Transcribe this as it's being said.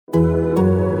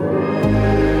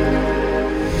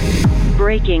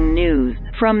Breaking news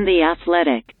from The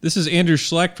Athletic. This is Andrew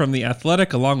Schleck from The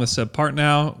Athletic, along with Seb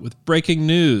Partnow with breaking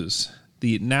news.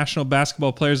 The National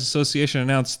Basketball Players Association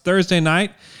announced Thursday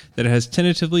night that it has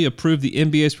tentatively approved the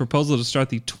NBA's proposal to start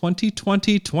the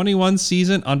 2020-21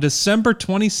 season on December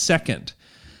 22nd.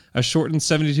 A shortened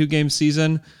 72-game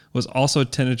season was also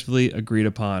tentatively agreed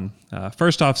upon.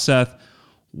 First off, Seth,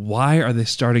 why are they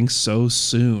starting so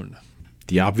soon?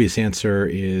 The obvious answer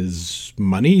is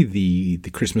money. The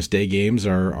Christmas Day games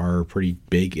are pretty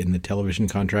big in the television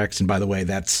contracts, and by the way,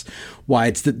 that's why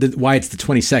it's the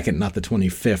 22nd, not the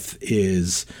 25th.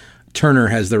 Is Turner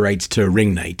has the rights to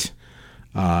Ring Night,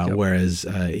 whereas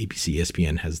ABC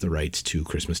ESPN has the rights to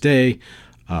Christmas Day,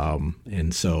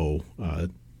 and so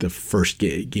the first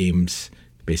games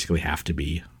basically have to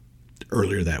be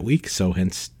earlier that week. So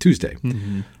hence Tuesday.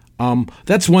 Mm-hmm.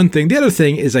 That's one thing. The other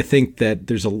thing is I think that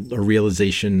there's a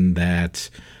realization that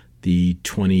the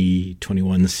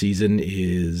 2021 season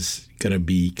is going to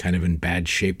be kind of in bad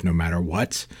shape no matter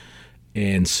what.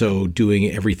 And so doing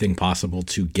everything possible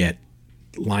to get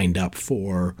lined up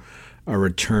for a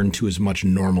return to as much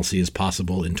normalcy as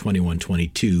possible in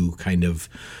 21-22 kind of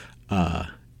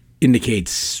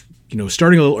indicates,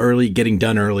 starting a little early, getting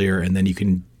done earlier, and then you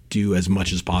can do as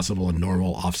much as possible a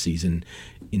normal off season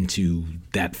into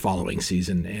that following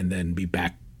season and then be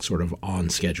back sort of on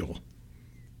schedule.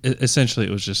 Essentially, it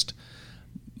was just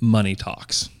money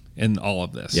talks in all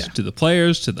of this, to the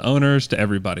players, to the owners, to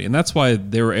everybody. And that's why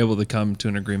they were able to come to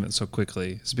an agreement so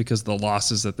quickly. It's because the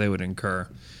losses that they would incur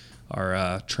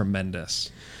are tremendous.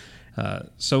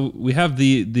 So we have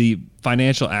the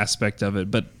financial aspect of it,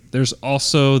 but there's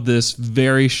also this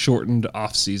very shortened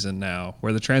off season now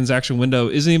where the transaction window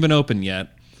isn't even open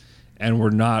yet. And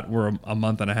we're a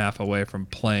month and a half away from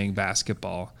playing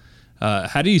basketball.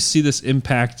 How do you see this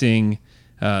impacting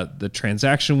the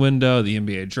transaction window, the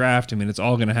NBA draft? I mean, it's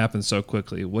all going to happen so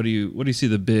quickly. What do you see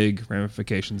the big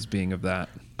ramifications being of that?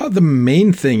 The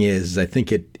main thing is I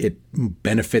think it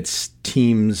benefits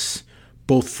teams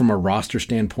both from a roster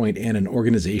standpoint and an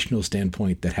organizational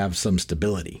standpoint that have some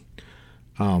stability.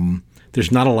 There's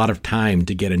not a lot of time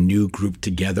to get a new group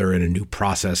together and a new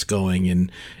process going and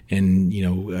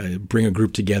bring a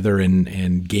group together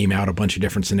and game out a bunch of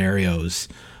different scenarios.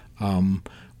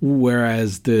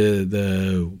 Whereas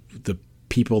the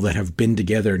people that have been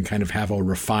together and kind of have a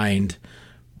refined,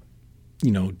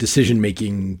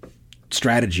 decision-making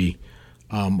strategy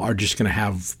are just going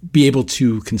to be able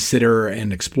to consider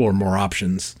and explore more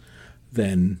options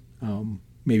than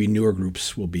maybe newer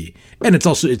groups will be. And it's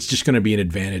just going to be an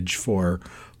advantage for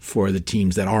the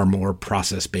teams that are more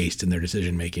process-based in their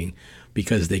decision-making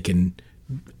because they can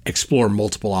explore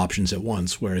multiple options at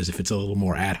once, whereas if it's a little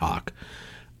more ad hoc,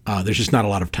 there's just not a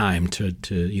lot of time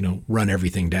to run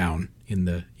everything down in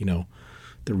the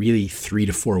really 3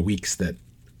 to 4 weeks that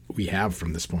we have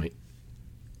from this point.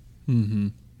 Mm-hmm.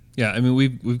 Yeah, I mean,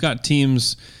 we've got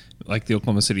teams like the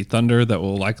Oklahoma City Thunder that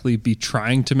will likely be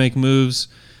trying to make moves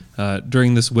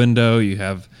during this window. You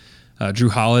have Drew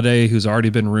Holiday, who's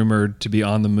already been rumored to be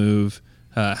on the move.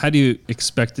 How do you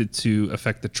expect it to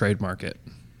affect the trade market?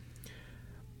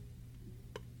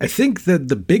 I think that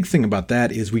the big thing about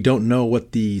that is we don't know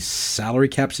what the salary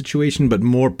cap situation, but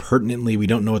more pertinently, we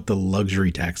don't know what the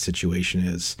luxury tax situation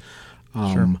is.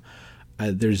 Sure.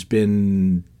 There's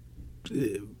been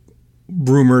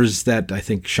rumors that I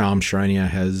think Shams Charania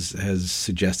has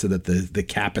suggested that the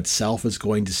cap itself is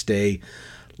going to stay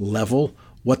level.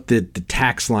 What the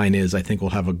tax line is, I think, will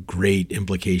have a great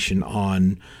implication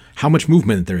on how much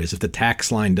movement there is. If the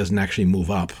tax line doesn't actually move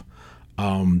up,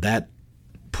 that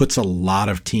puts a lot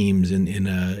of teams in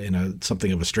a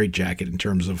something of a straitjacket in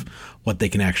terms of what they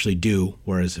can actually do.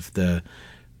 Whereas if the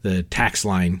tax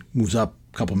line moves up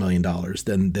a couple $1 million,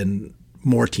 then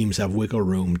more teams have wiggle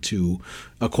room to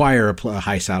acquire a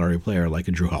high salary player like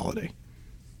a Drew Holiday.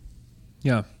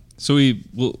 Yeah. So we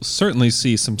will certainly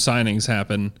see some signings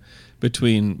happen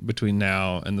between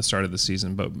now and the start of the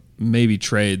season, but maybe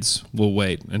trades will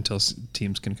wait until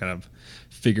teams can kind of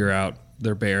figure out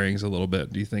their bearings a little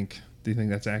bit. Do you think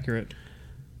that's accurate?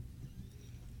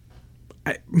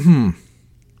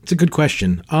 It's a good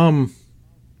question. I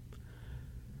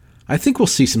think we'll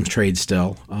see some trades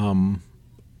still.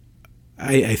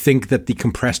 I think that the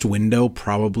compressed window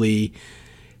probably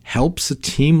helps a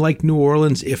team like New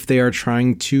Orleans if they are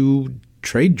trying to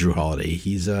trade Drew Holiday.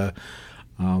 He's I've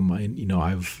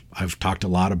talked a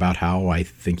lot about how I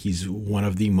think he's one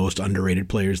of the most underrated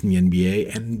players in the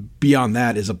NBA, and beyond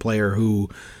that is a player who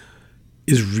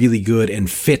is really good and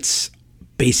fits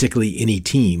basically any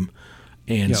team.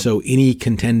 And so any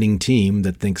contending team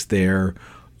that thinks they're,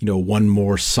 one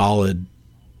more solid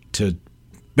to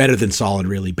better than solid,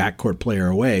 really, backcourt player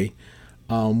away,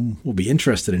 will be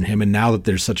interested in him. And now that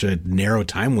there's such a narrow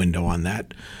time window on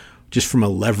that, just from a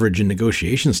leverage and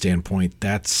negotiation standpoint,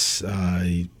 that's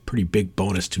a pretty big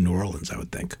bonus to New Orleans, I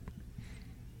would think.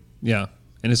 Yeah.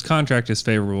 And his contract is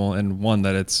favorable, and one,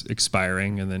 that it's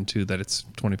expiring, and then two, that it's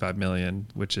 $25 million,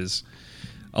 which is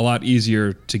a lot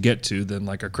easier to get to than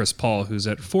like a Chris Paul who's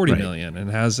at $40 million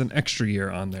and has an extra year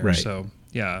on there. Right. So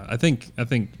yeah, I think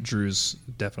Drew's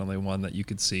definitely one that you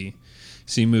could see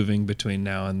moving between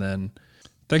now and then.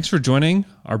 Thanks for joining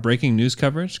our breaking news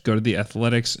coverage. Go to The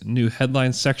Athletic's new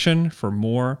headlines section for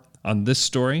more on this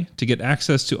story. To get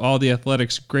access to all The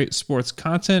Athletic's great sports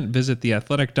content, visit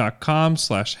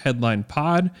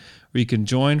theathletic.com/headlinepod, where you can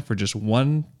join for just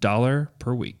 $1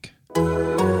 per week.